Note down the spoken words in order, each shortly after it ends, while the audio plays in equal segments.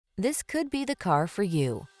This could be the car for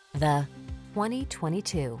you. The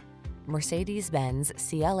 2022 Mercedes-Benz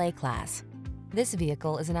CLA Class. This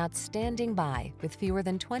vehicle is an outstanding buy with fewer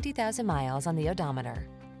than 20,000 miles on the odometer.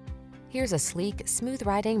 Here's a sleek,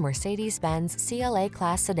 smooth-riding Mercedes-Benz CLA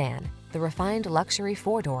Class sedan, the refined luxury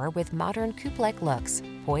four-door with modern coupe-like looks,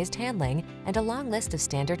 poised handling, and a long list of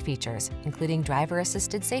standard features, including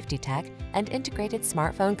driver-assisted safety tech and integrated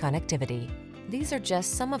smartphone connectivity. These are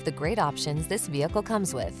just some of the great options this vehicle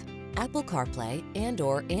comes with: Apple CarPlay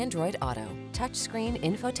and/or Android Auto, touchscreen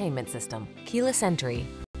infotainment system, keyless entry,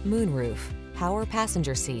 moonroof, power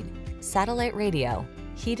passenger seat, satellite radio,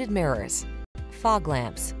 heated mirrors, fog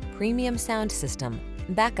lamps, premium sound system,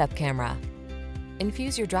 backup camera.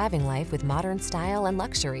 Infuse your driving life with modern style and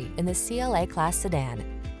luxury in the CLA Class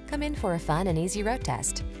sedan. Come in for a fun and easy road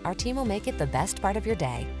test. Our team will make it the best part of your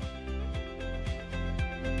day.